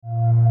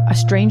a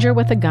stranger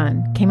with a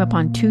gun came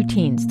upon 2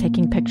 teens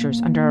taking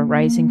pictures under a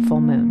rising full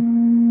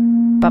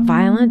moon. But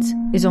violence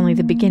is only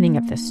the beginning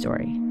of this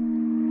story.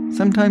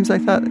 Sometimes I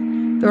thought,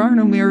 there are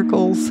no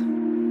miracles.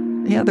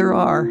 Yeah, there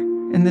are,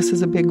 and this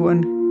is a big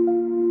one.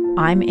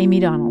 I'm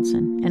Amy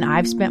Donaldson, and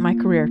I've spent my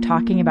career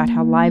talking about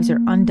how lives are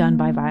undone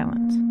by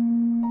violence.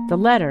 The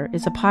Letter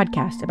is a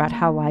podcast about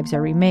how lives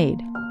are remade.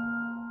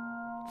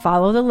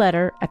 Follow The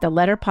Letter at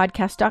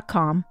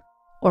theletterpodcast.com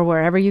or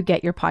wherever you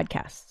get your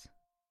podcasts.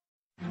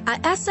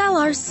 At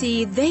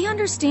SLRC, they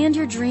understand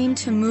your dream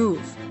to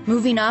move.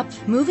 Moving up,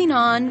 moving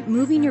on,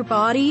 moving your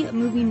body,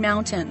 moving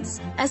mountains.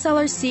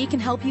 SLRC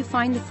can help you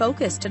find the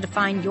focus to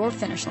define your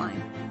finish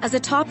line. As a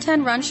top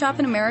 10 run shop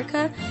in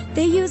America,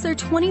 they use their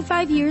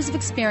 25 years of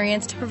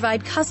experience to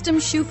provide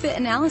custom shoe fit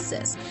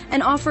analysis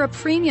and offer a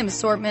premium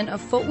assortment of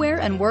footwear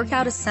and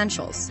workout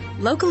essentials.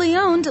 Locally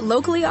owned,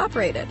 locally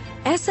operated.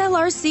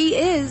 SLRC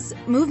is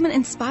movement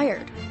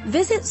inspired.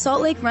 Visit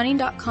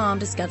saltlakerunning.com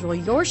to schedule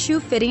your shoe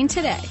fitting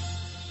today.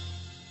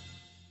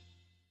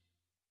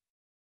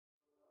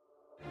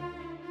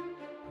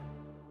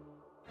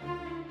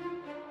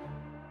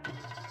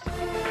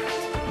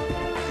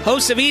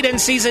 Hosts of Eden,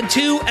 Season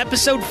 2,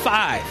 Episode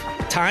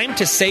 5, Time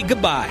to Say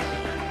Goodbye.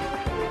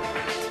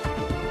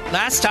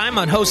 Last time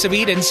on Hosts of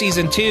Eden,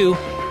 Season 2,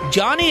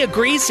 Johnny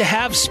agrees to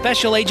have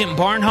Special Agent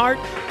Barnhart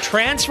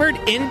transferred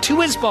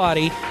into his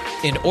body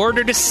in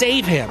order to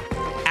save him.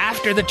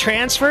 After the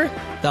transfer,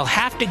 they'll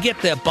have to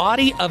get the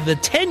body of the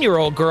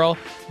 10-year-old girl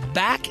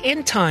back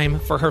in time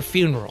for her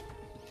funeral.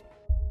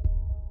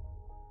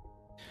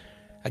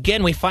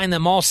 Again, we find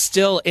them all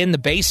still in the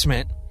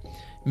basement.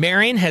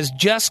 Marion has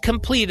just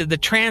completed the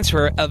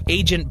transfer of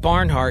Agent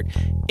Barnhart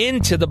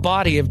into the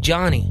body of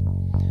Johnny.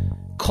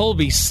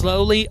 Colby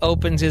slowly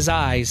opens his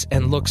eyes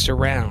and looks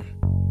around.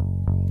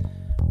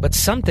 But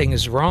something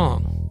is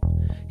wrong.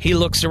 He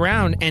looks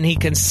around and he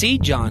can see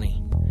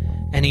Johnny,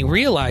 and he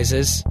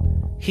realizes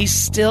he's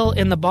still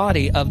in the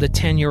body of the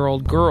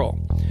 10-year-old girl.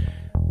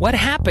 What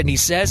happened, he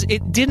says?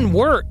 It didn't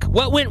work.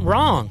 What went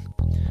wrong?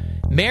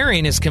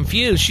 Marion is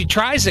confused. She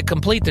tries to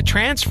complete the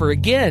transfer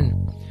again.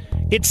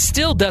 It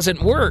still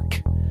doesn't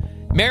work.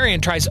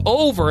 Marion tries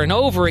over and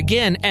over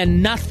again,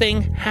 and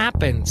nothing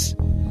happens.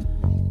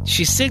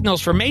 She signals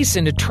for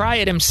Mason to try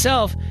it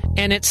himself,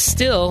 and it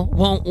still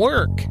won't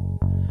work.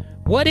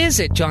 What is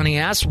it? Johnny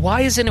asks.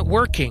 Why isn't it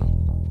working?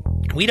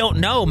 We don't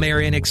know,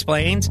 Marion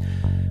explains.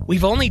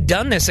 We've only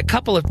done this a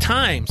couple of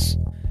times.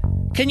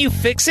 Can you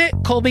fix it?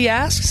 Colby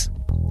asks.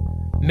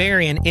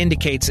 Marion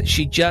indicates that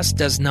she just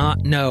does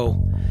not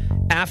know.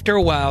 After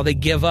a while, they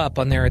give up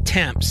on their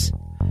attempts.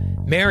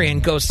 Marion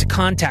goes to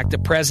contact the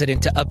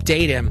president to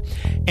update him,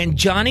 and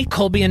Johnny,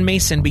 Colby, and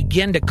Mason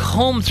begin to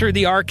comb through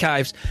the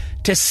archives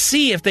to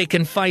see if they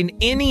can find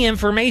any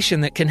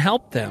information that can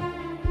help them.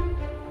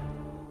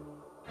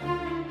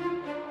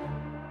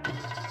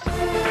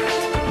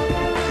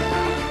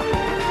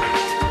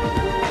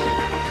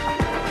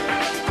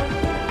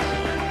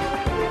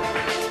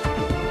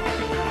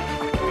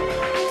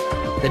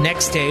 The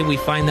next day, we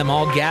find them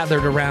all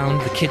gathered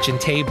around the kitchen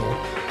table.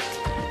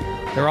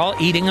 They're all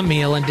eating a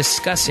meal and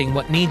discussing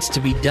what needs to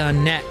be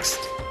done next.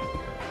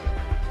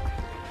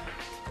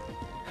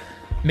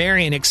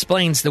 Marion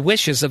explains the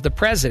wishes of the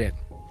president.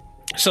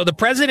 So the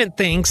president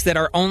thinks that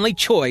our only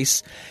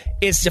choice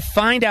is to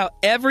find out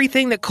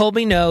everything that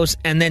Colby knows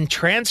and then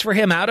transfer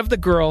him out of the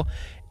girl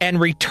and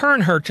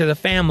return her to the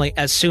family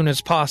as soon as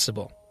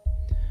possible.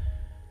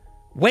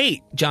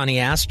 Wait, Johnny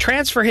asks,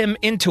 transfer him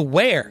into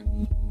where?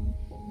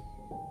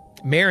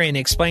 Marion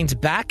explains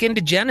back into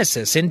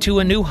Genesis, into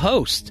a new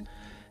host.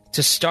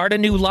 To start a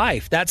new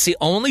life. That's the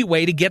only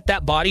way to get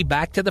that body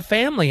back to the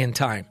family in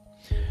time.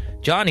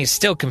 Johnny's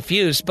still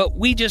confused, but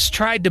we just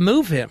tried to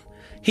move him.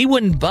 He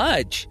wouldn't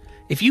budge.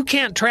 If you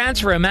can't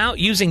transfer him out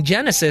using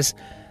Genesis,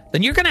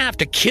 then you're going to have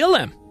to kill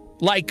him.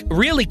 Like,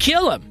 really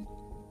kill him.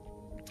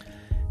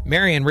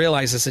 Marion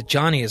realizes that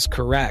Johnny is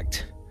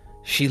correct.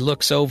 She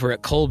looks over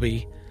at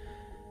Colby.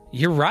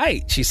 You're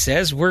right, she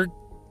says. We're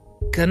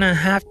going to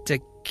have to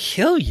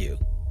kill you.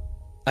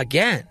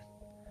 Again.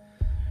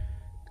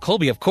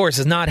 Colby, of course,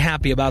 is not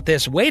happy about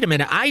this. Wait a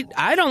minute,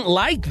 I don't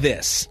like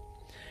this.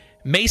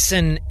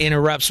 Mason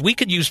interrupts, we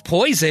could use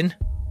poison.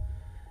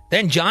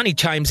 Then Johnny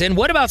chimes in,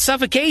 what about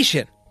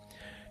suffocation?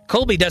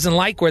 Colby doesn't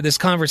like where this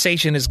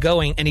conversation is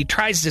going, and he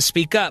tries to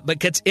speak up, but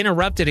gets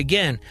interrupted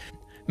again.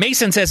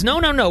 Mason says, no,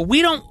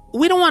 we don't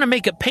want to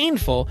make it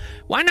painful.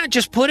 Why not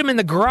just put him in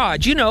the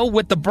garage,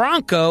 with the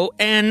Bronco,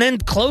 and then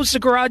close the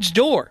garage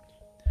door?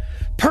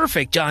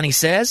 Perfect, Johnny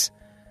says.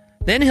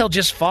 Then he'll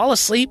just fall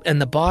asleep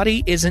and the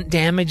body isn't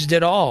damaged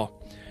at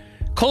all.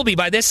 Colby,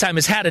 by this time,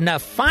 has had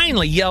enough,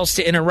 finally yells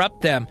to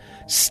interrupt them.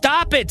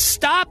 Stop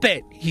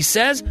it, he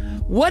says.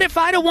 What if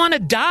I don't want to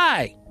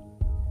die?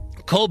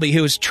 Colby,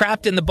 who is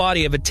trapped in the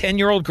body of a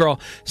 10-year-old girl,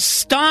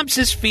 stomps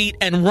his feet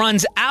and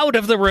runs out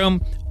of the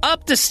room,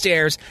 up the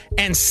stairs,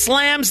 and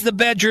slams the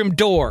bedroom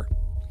door.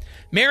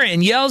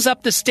 Marion yells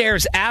up the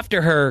stairs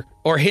after her,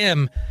 or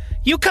him,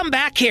 you come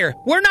back here.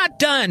 We're not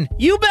done.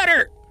 You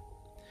better...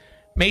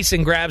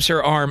 Mason grabs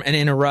her arm and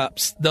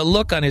interrupts. The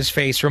look on his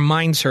face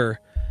reminds her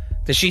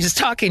that she's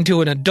talking to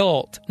an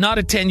adult, not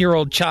a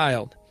 10-year-old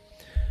child.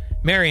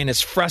 Marion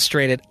is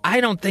frustrated. I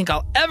don't think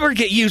I'll ever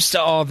get used to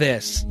all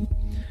this.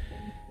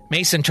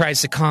 Mason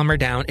tries to calm her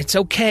down. It's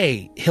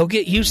okay. He'll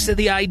get used to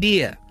the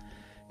idea.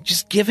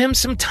 Just give him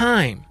some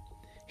time.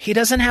 He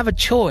doesn't have a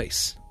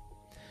choice.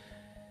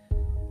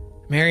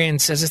 Marion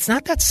says, it's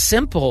not that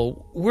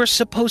simple. We're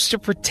supposed to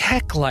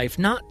protect life,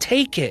 not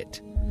take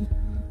it.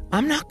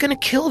 I'm not going to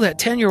kill that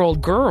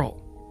 10-year-old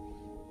girl.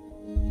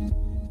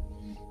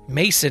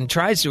 Mason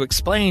tries to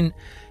explain,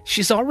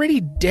 she's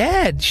already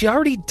dead. She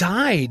already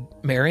died,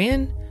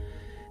 Marion.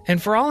 And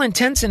for all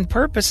intents and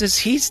purposes,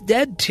 he's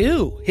dead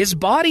too. His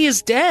body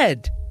is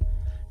dead.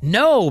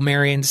 No,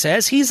 Marion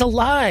says, he's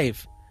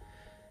alive.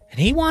 And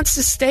he wants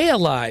to stay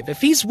alive. If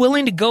he's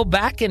willing to go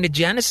back into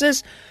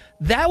Genesis,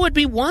 that would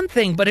be one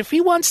thing. But if he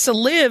wants to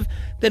live,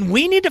 then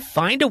we need to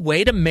find a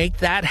way to make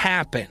that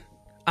happen.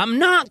 I'm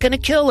not going to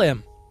kill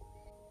him.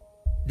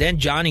 Then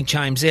Johnny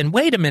chimes in.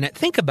 Wait a minute,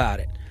 think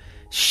about it.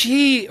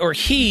 She's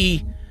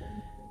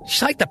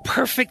like the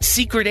perfect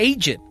secret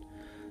agent.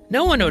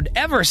 No one would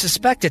ever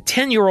suspect a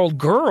 10-year-old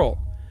girl.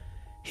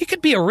 He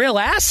could be a real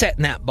asset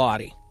in that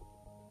body.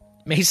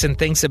 Mason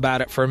thinks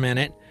about it for a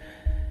minute.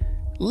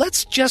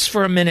 Let's just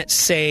for a minute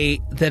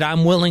say that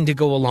I'm willing to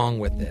go along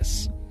with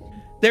this.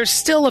 There's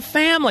still a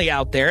family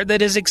out there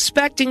that is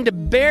expecting to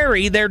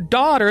bury their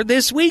daughter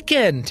this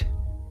weekend.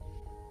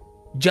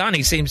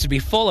 Johnny seems to be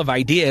full of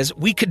ideas.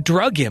 We could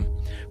drug him,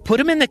 put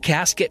him in the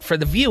casket for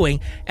the viewing,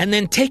 and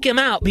then take him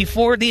out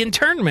before the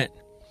internment.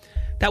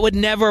 That would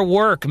never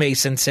work,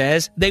 Mason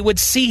says. They would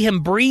see him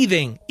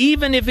breathing,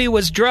 even if he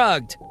was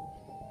drugged.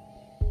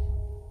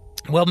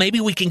 Well, maybe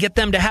we can get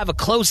them to have a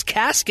closed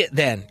casket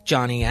then,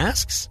 Johnny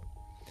asks.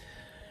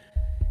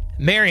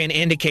 Marion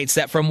indicates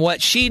that from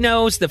what she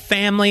knows, the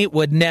family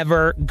would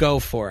never go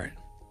for it.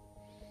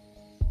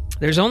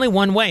 There's only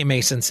one way,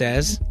 Mason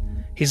says.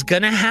 He's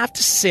going to have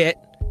to sit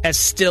as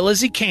still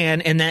as he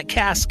can in that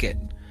casket.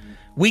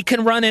 We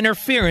can run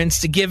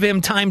interference to give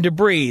him time to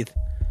breathe,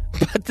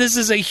 but this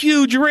is a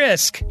huge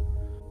risk.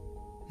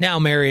 Now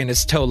Marion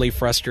is totally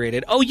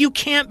frustrated. Oh, you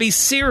can't be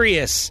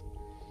serious.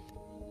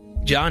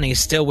 Johnny's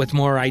still with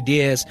more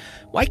ideas.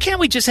 Why can't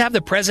we just have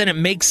the president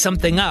make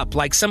something up,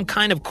 like some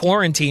kind of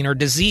quarantine or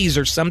disease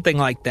or something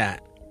like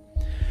that?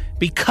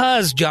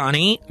 Because,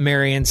 Johnny,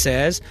 Marion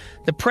says,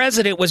 the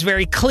president was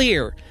very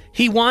clear.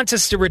 He wants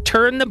us to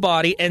return the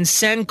body and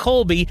send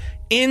Colby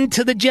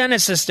into the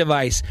Genesis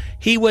device.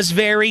 He was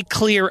very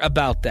clear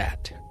about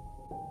that.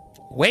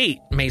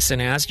 Wait,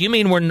 Mason asked, you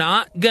mean we're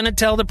not going to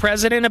tell the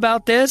president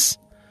about this?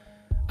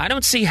 I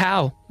don't see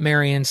how,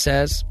 Marion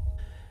says.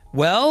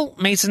 Well,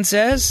 Mason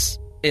says,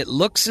 it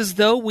looks as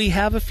though we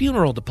have a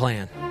funeral to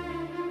plan.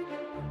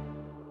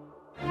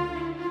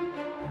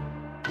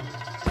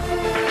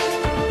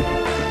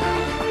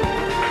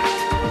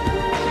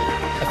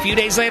 A few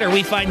days later,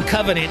 we find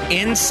Covenant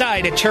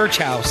inside a church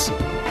house.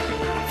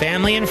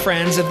 Family and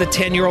friends of the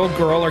 10-year-old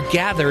girl are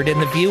gathered in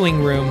the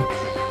viewing room.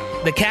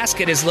 The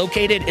casket is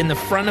located in the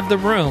front of the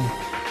room.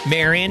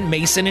 Marion,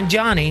 Mason, and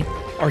Johnny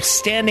are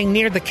standing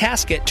near the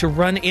casket to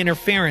run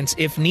interference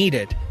if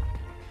needed.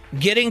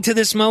 Getting to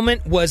this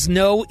moment was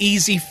no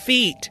easy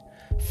feat.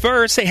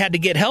 First, they had to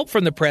get help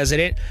from the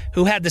president,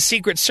 who had the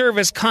Secret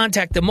Service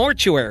contact the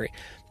mortuary.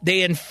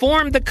 They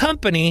informed the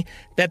company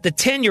that the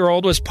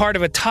 10-year-old was part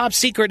of a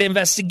top-secret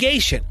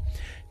investigation.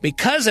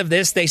 Because of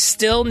this, they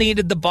still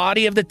needed the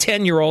body of the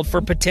 10-year-old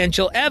for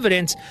potential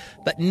evidence,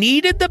 but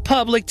needed the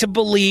public to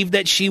believe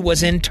that she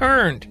was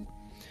interned.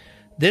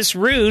 This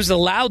ruse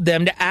allowed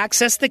them to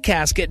access the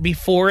casket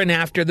before and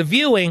after the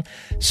viewing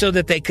so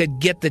that they could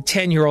get the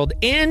 10-year-old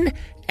in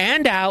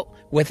and out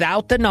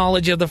without the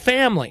knowledge of the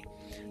family.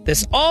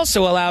 This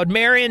also allowed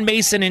Marion,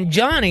 Mason, and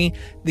Johnny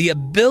the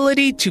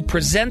ability to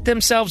present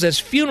themselves as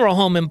funeral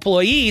home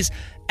employees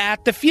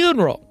at the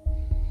funeral.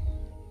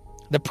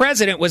 The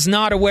president was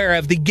not aware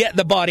of the get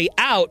the body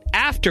out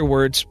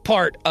afterwards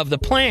part of the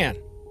plan.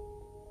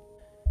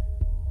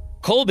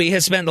 Colby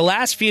has spent the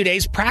last few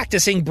days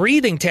practicing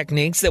breathing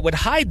techniques that would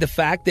hide the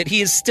fact that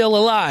he is still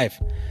alive.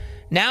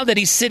 Now that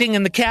he's sitting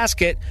in the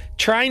casket,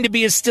 trying to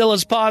be as still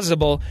as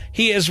possible,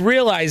 he is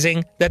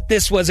realizing that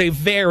this was a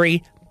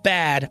very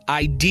bad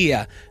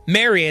idea.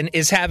 Marion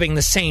is having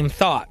the same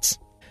thoughts.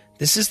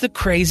 This is the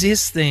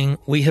craziest thing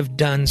we have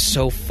done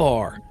so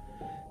far,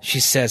 she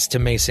says to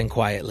Mason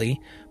quietly.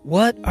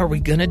 What are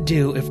we going to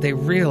do if they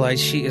realize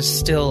she is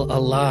still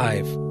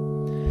alive?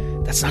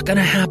 That's not going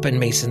to happen,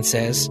 Mason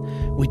says.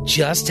 We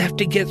just have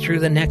to get through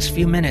the next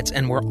few minutes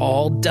and we're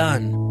all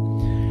done.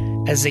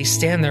 As they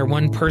stand there,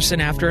 one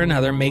person after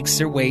another makes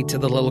their way to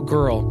the little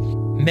girl,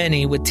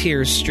 many with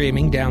tears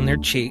streaming down their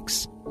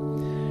cheeks.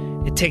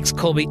 It takes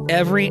Colby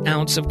every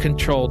ounce of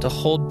control to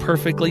hold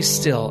perfectly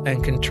still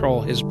and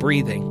control his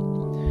breathing.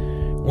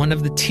 One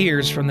of the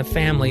tears from the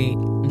family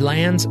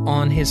lands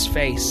on his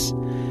face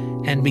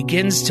and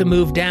begins to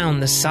move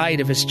down the side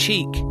of his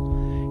cheek.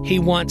 He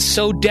wants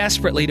so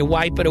desperately to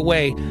wipe it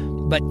away,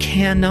 but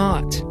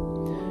cannot.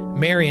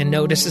 Marion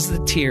notices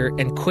the tear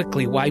and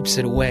quickly wipes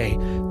it away.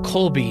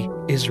 Colby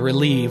is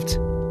relieved.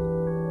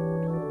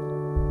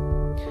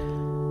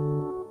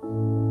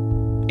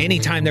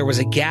 Anytime there was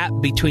a gap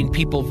between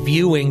people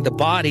viewing the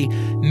body,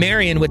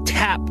 Marion would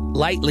tap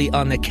lightly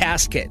on the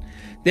casket.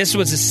 This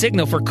was a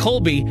signal for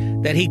Colby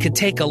that he could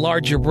take a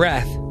larger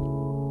breath.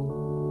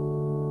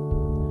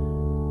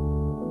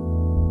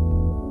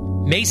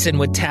 Mason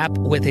would tap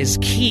with his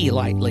key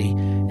lightly,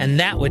 and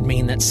that would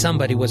mean that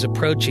somebody was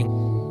approaching.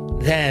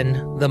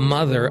 Then the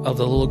mother of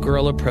the little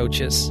girl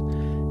approaches.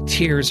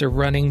 Tears are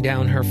running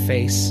down her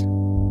face.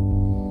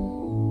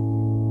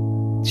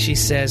 She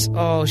says,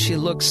 "Oh, she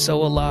looks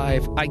so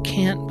alive. I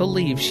can't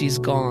believe she's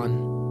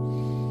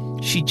gone."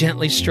 She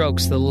gently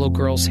strokes the little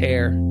girl's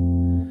hair.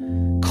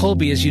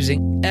 Colby is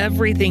using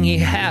everything he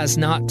has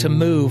not to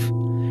move.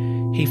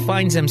 He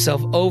finds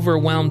himself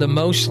overwhelmed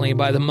emotionally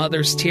by the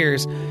mother's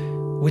tears,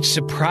 which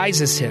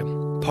surprises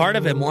him. Part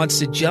of him wants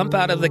to jump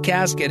out of the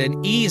casket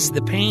and ease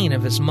the pain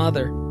of his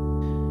mother.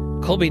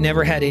 Colby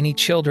never had any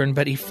children,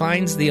 but he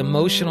finds the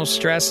emotional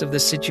stress of the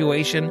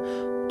situation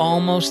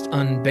almost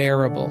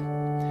unbearable.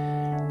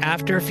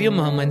 After a few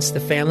moments, the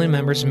family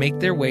members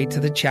make their way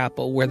to the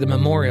chapel where the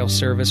memorial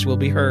service will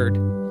be heard.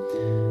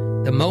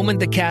 The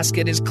moment the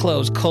casket is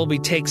closed, Colby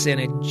takes in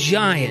a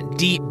giant,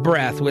 deep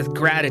breath with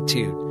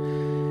gratitude.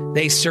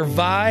 They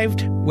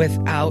survived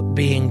without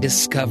being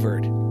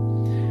discovered.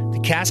 The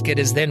casket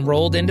is then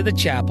rolled into the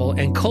chapel,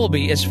 and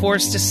Colby is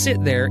forced to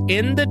sit there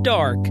in the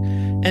dark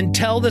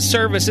until the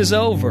service is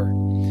over.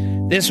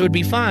 This would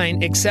be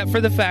fine, except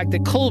for the fact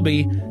that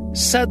Colby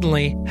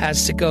suddenly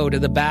has to go to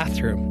the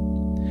bathroom.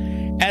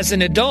 As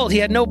an adult, he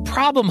had no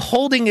problem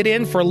holding it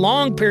in for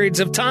long periods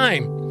of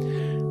time.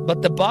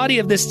 But the body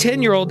of this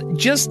 10-year-old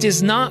just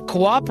is not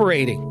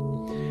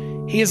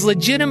cooperating. He is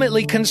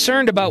legitimately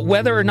concerned about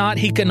whether or not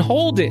he can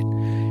hold it.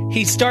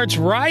 He starts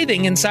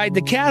writhing inside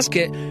the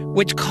casket,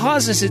 which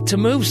causes it to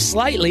move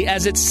slightly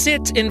as it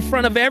sits in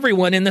front of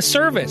everyone in the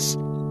service.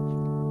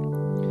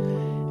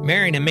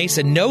 Marion and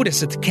Mason notice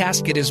that the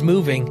casket is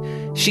moving.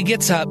 She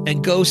gets up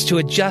and goes to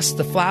adjust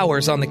the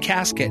flowers on the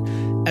casket,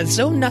 as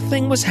though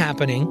nothing was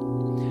happening.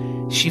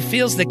 She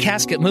feels the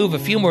casket move a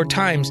few more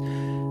times,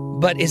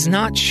 but is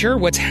not sure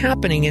what's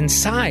happening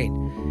inside.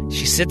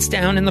 She sits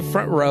down in the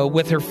front row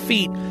with her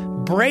feet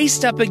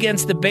braced up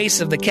against the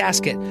base of the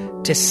casket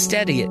to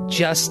steady it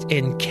just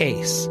in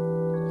case.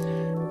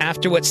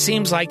 After what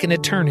seems like an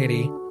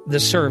eternity, the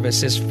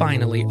service is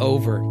finally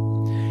over.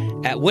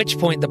 At which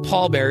point the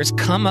pallbearers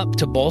come up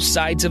to both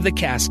sides of the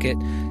casket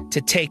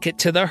to take it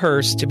to the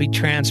hearse to be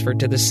transferred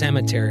to the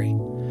cemetery.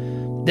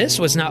 This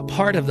was not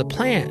part of the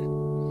plan.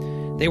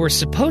 They were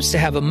supposed to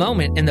have a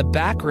moment in the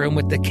back room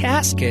with the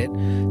casket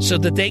so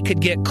that they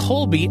could get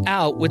Colby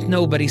out with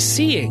nobody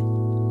seeing.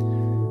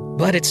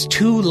 But it's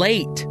too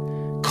late.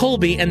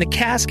 Colby and the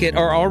casket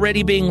are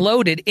already being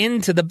loaded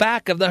into the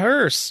back of the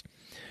hearse.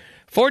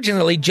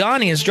 Fortunately,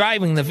 Johnny is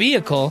driving the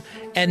vehicle,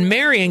 and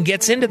Marion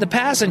gets into the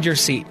passenger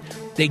seat.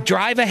 They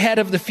drive ahead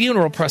of the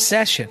funeral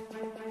procession.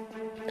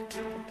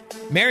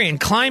 Marion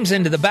climbs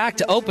into the back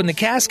to open the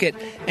casket,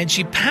 and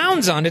she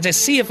pounds on it to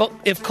see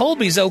if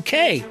Colby's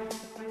okay.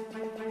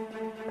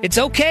 "It's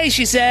okay,"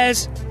 she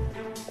says.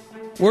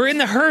 "We're in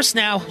the hearse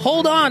now.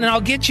 Hold on, and I'll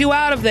get you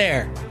out of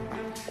there."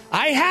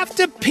 "I have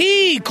to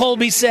pee,"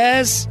 Colby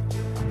says.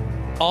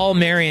 All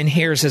Marion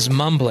hears is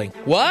mumbling.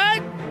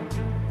 "What?"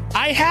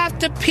 "I have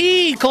to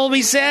pee,"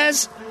 Colby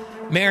says.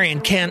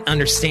 Marion can't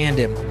understand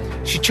him.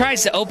 She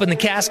tries to open the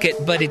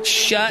casket, but it's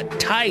shut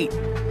tight.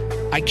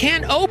 "I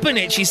can't open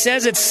it," she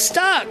says. "It's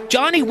stuck.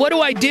 Johnny, what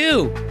do I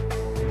do?"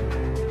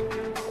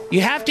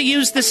 "You have to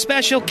use the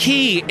special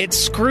key. It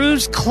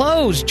screws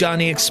closed,"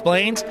 Johnny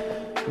explains.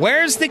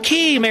 "Where's the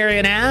key?"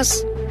 Marion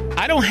asks.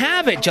 "I don't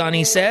have it,"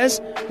 Johnny says.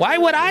 "Why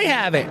would I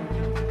have it?"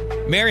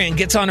 Marion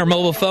gets on her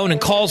mobile phone and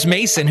calls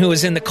Mason, who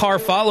is in the car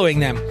following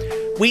them.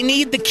 "We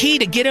need the key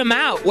to get him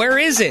out. Where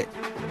is it?"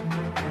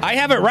 "I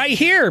have it right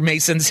here,"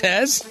 Mason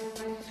says.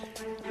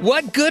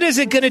 "What good is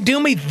it going to do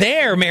me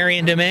there?"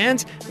 Marion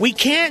demands. "We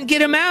can't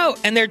get him out,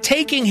 and they're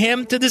taking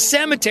him to the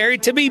cemetery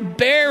to be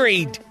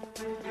buried."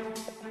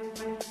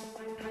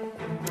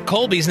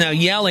 Colby's now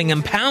yelling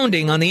and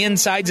pounding on the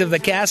insides of the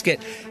casket.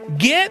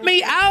 "Get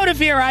me out of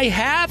here! I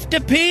have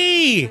to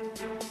pee!"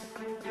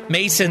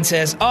 Mason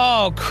says,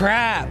 "Oh,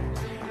 crap.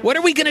 What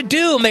are we going to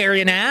do?"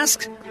 Marion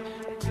asks.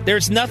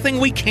 "There's nothing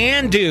we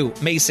can do,"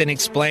 Mason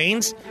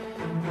explains.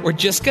 "We're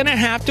just going to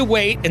have to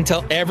wait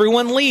until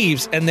everyone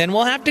leaves, and then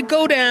we'll have to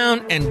go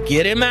down and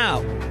get him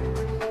out."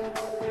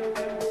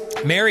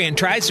 Marion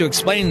tries to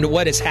explain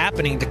what is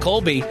happening to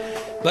Colby,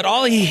 but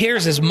all he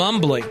hears is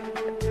mumbling.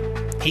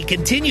 He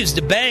continues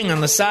to bang on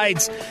the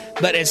sides,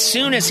 but as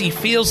soon as he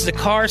feels the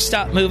car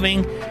stop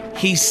moving,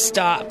 he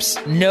stops,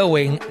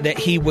 knowing that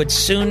he would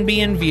soon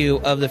be in view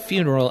of the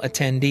funeral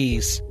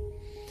attendees.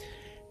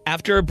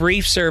 After a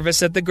brief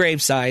service at the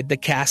graveside, the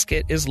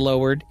casket is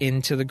lowered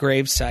into the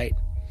gravesite.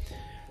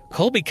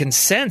 Colby can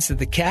sense that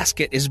the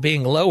casket is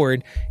being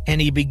lowered,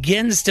 and he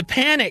begins to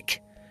panic.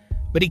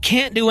 But he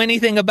can't do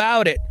anything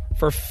about it.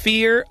 for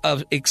fear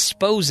of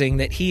exposing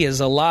that he is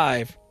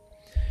alive.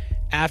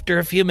 After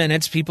a few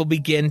minutes, people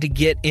begin to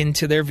get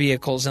into their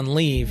vehicles and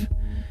leave.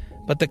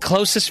 But the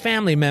closest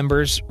family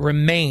members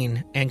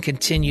remain and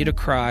continue to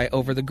cry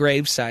over the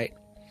gravesite.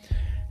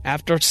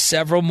 After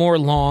several more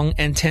long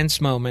and tense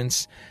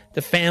moments,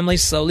 the family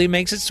slowly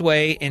makes its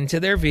way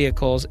into their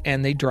vehicles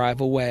and they drive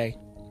away.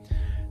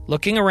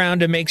 Looking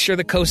around to make sure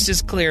the coast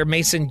is clear,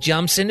 Mason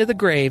jumps into the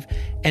grave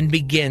and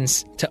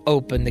begins to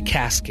open the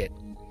casket.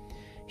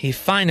 He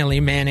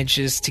finally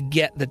manages to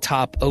get the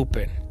top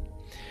open.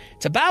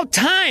 "It's about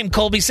time,"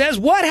 Colby says.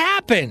 "What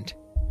happened?"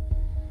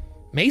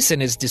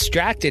 Mason is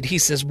distracted. He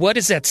says, "What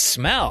is that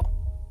smell?"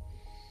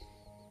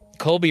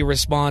 Colby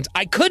responds,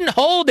 "I couldn't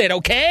hold it,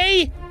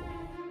 okay?"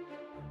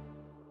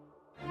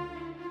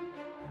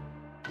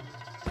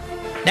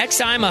 Next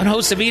time on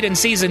Hosts of Eden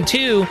Season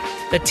 2,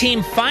 the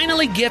team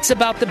finally gets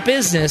about the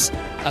business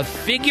of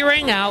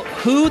figuring out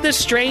who the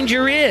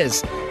stranger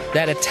is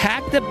that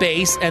attacked the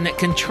base and that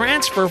can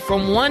transfer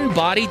from one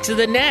body to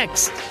the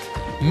next.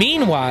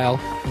 Meanwhile,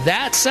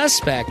 that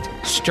suspect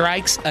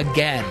strikes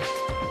again.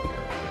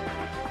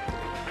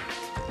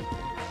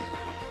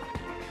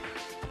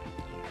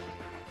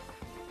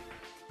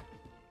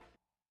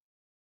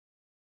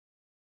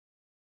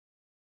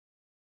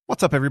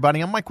 What's up,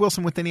 everybody? I'm Mike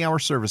Wilson with Any Hour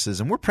Services,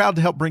 and we're proud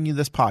to help bring you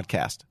this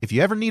podcast. If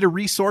you ever need a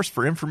resource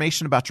for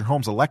information about your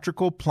home's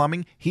electrical,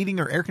 plumbing, heating,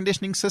 or air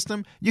conditioning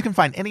system, you can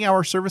find Any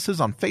Hour Services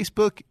on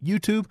Facebook,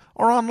 YouTube,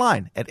 or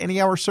online at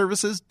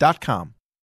anyhourservices.com.